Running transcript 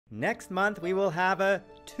Next month, we will have a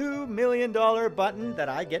 $2 million button that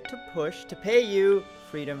I get to push to pay you,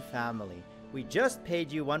 Freedom Family. We just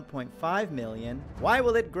paid you $1.5 million. Why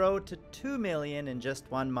will it grow to $2 million in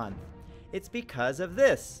just 1 month? It's because of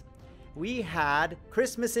this. We had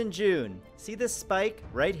Christmas in June. See this spike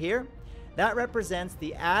right here? That represents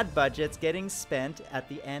the ad budgets getting spent at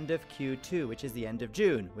the end of Q2, which is the end of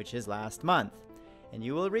June, which is last month. And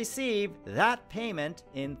you will receive that payment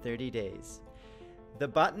in 30 days. The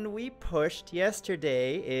button we pushed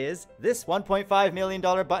yesterday is this $1.5 million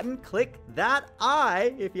button. Click that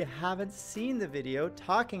I if you haven't seen the video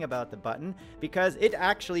talking about the button, because it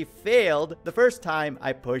actually failed the first time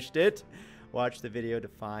I pushed it. Watch the video to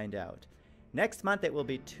find out. Next month it will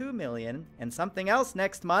be 2 million, and something else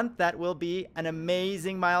next month that will be an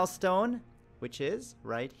amazing milestone, which is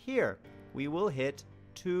right here. We will hit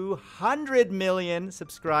 200 million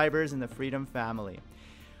subscribers in the Freedom Family.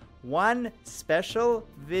 One special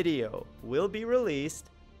video will be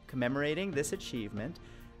released commemorating this achievement.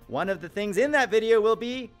 One of the things in that video will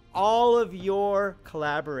be all of your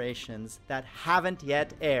collaborations that haven't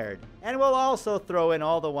yet aired. And we'll also throw in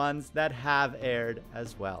all the ones that have aired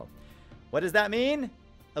as well. What does that mean?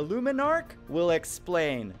 Illuminarch will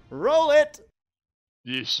explain. Roll it!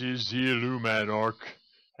 This is the Illuminarch,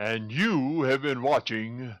 and you have been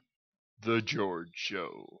watching The George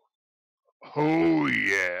Show. Oh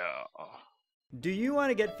yeah! Do you want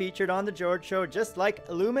to get featured on The George Show just like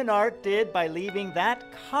Illuminarch did by leaving that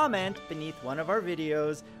comment beneath one of our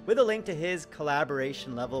videos with a link to his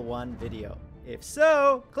collaboration level 1 video? If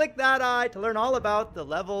so, click that eye to learn all about the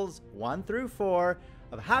levels 1 through 4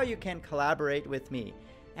 of how you can collaborate with me.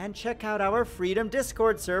 And check out our Freedom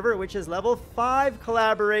Discord server, which is level 5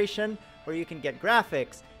 collaboration, where you can get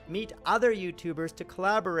graphics, meet other YouTubers to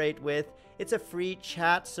collaborate with. It's a free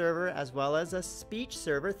chat server as well as a speech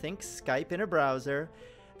server. Think Skype in a browser.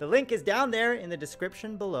 The link is down there in the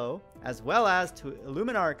description below, as well as to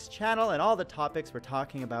Illuminarch's channel and all the topics we're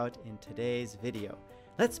talking about in today's video.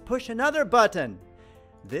 Let's push another button.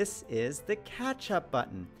 This is the catch-up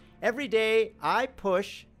button. Every day I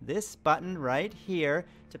push this button right here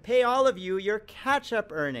to pay all of you your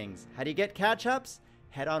catch-up earnings. How do you get catch-ups?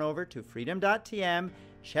 Head on over to freedom.tm.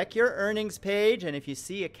 Check your earnings page, and if you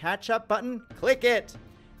see a catch-up button, click it.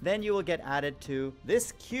 Then you will get added to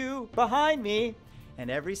this queue behind me,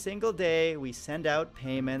 and every single day we send out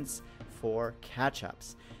payments for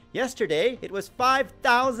catch-ups. Yesterday, it was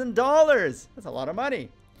 $5,000. That's a lot of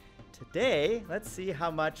money. Today, let's see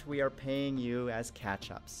how much we are paying you as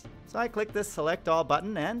catch-ups. So I click this Select All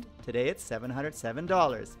button, and today it's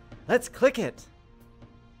 $707. Let's click it.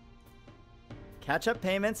 Catch-up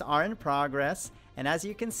payments are in progress. And as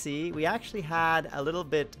you can see, we actually had a little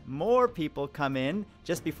bit more people come in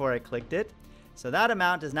just before I clicked it. So that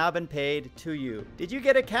amount has now been paid to you. Did you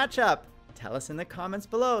get a catch-up? Tell us in the comments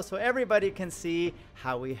below so everybody can see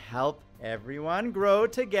how we help everyone grow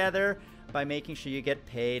together by making sure you get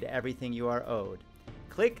paid everything you are owed.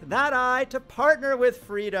 Click that eye to partner with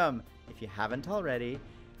Freedom if you haven't already,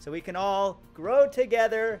 so we can all grow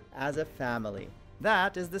together as a family.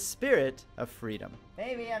 That is the spirit of freedom.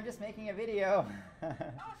 Baby, I'm just making a video. Oh, sorry.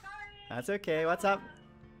 That's okay. What's up?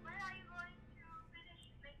 When are you going to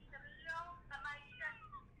finish making the video?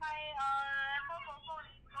 My mobile phone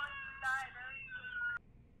is going to die very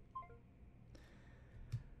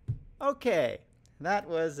soon. Okay. That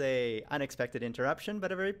was a unexpected interruption,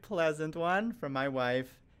 but a very pleasant one from my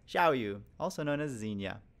wife, Xiaoyu, also known as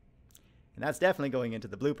Xenia. And that's definitely going into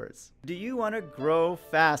the bloopers. Do you want to grow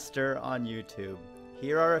faster on YouTube?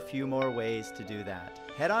 Here are a few more ways to do that.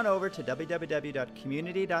 Head on over to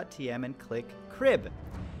www.community.tm and click Crib.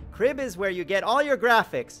 Crib is where you get all your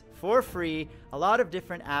graphics for free, a lot of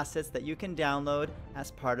different assets that you can download as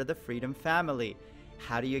part of the Freedom Family.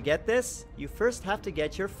 How do you get this? You first have to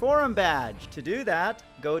get your forum badge. To do that,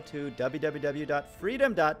 go to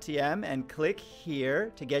www.freedom.tm and click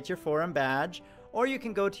here to get your forum badge. Or you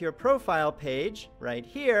can go to your profile page right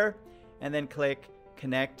here and then click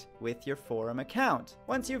Connect with your forum account.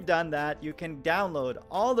 Once you've done that, you can download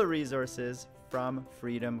all the resources from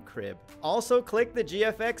Freedom Crib. Also click the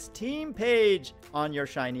GFX team page on your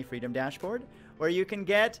shiny Freedom dashboard, where you can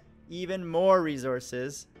get even more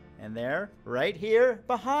resources. And there, right here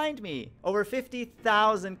behind me, over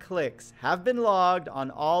 50,000 clicks have been logged on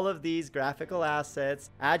all of these graphical assets.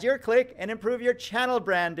 Add your click and improve your channel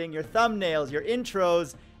branding, your thumbnails, your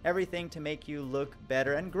intros, everything to make you look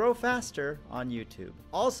better and grow faster on YouTube.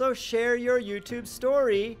 Also share your YouTube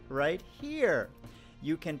story right here.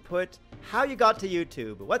 You can put how you got to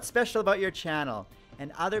YouTube, what's special about your channel,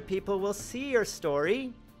 and other people will see your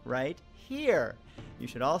story right here. You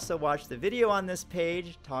should also watch the video on this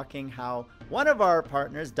page talking how one of our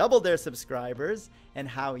partners doubled their subscribers and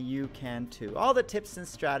how you can too. All the tips and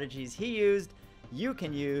strategies he used, you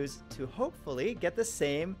can use to hopefully get the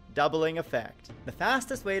same doubling effect. The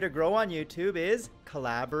fastest way to grow on YouTube is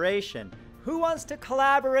collaboration. Who wants to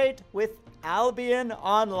collaborate with Albion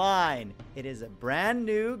Online? It is a brand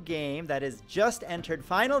new game that is just entered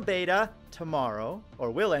final beta tomorrow, or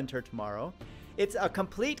will enter tomorrow. It's a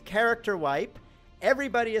complete character wipe.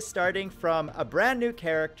 Everybody is starting from a brand new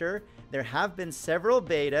character. There have been several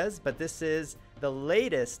betas, but this is the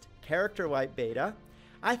latest character wipe beta.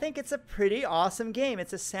 I think it's a pretty awesome game.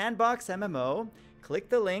 It's a sandbox MMO. Click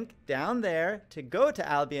the link down there to go to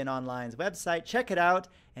Albion Online's website, check it out,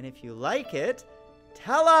 and if you like it,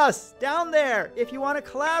 tell us down there if you want to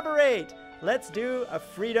collaborate. Let's do a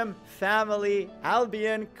Freedom Family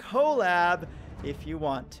Albion collab if you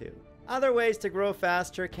want to. Other ways to grow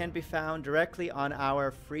faster can be found directly on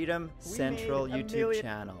our Freedom Central YouTube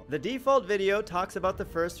channel. The default video talks about the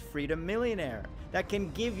first Freedom Millionaire that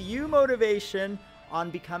can give you motivation on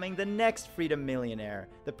becoming the next Freedom Millionaire,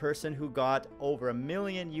 the person who got over $1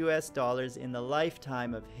 million US in the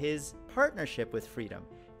lifetime of his partnership with Freedom.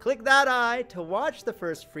 Click that eye to watch the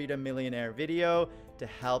first Freedom Millionaire video to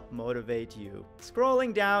help motivate you.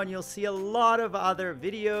 Scrolling down, you'll see a lot of other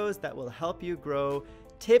videos that will help you grow,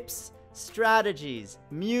 tips, strategies,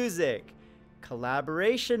 music,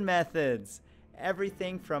 collaboration methods,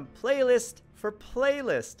 everything from playlist for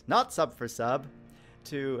playlist, not sub for sub,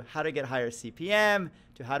 to how to get higher CPM,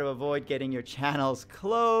 to how to avoid getting your channels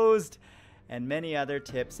closed, and many other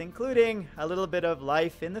tips, including a little bit of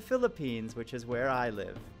life in the Philippines, which is where I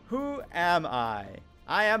live. Who am I?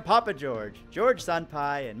 I am Papa George, George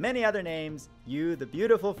Sunpai, and many other names you, the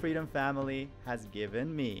beautiful Freedom family, has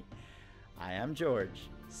given me. I am George,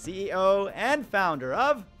 CEO and founder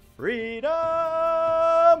of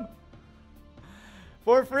Freedom!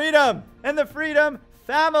 For Freedom and the Freedom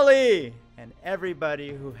family! And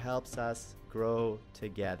everybody who helps us grow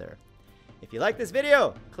together. If you like this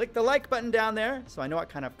video, click the like button down there so I know what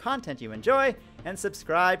kind of content you enjoy, and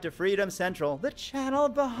subscribe to Freedom Central, the channel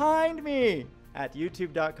behind me, at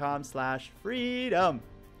youtube.com/freedom.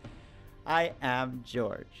 I am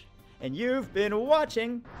George, and you've been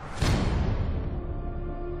watching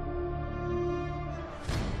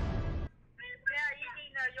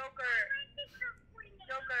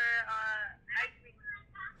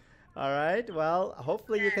All right, well,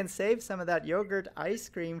 hopefully you can save some of that yogurt ice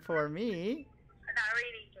cream for me. Not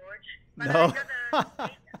really, George. But No. I got a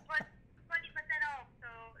 20% off, so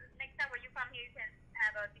next time when you come here, you can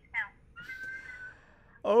have a discount.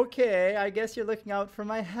 Okay, I guess you're looking out for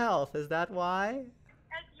my health. Is that why?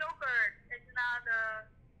 It's yogurt. It's not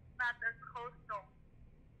the Cold Stone.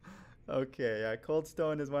 Okay, Cold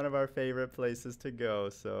Stone is one of our favorite places to go,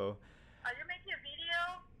 so... Are you making a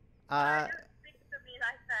video? Uh, Why you speak to me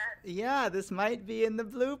like that? yeah, this might be in the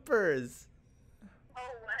bloopers. Oh,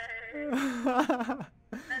 way. That's why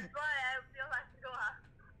I feel like you are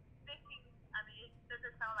speaking. I mean, it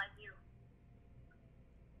doesn't sound like you.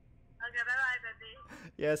 Okay, bye-bye, baby.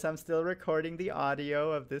 Yes, I'm still recording the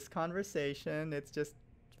audio of this conversation. It's just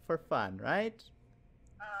for fun, right?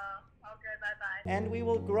 Okay, bye-bye. And we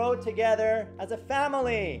will grow together as a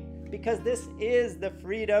family, because this is the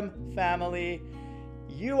Freedom family.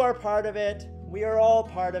 You are part of it, we are all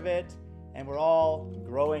part of it, and we're all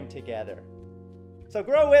growing together. So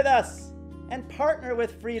grow with us and partner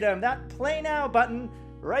with Freedom. That Play Now button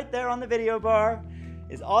right there on the video bar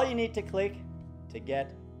is all you need to click to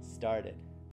get started.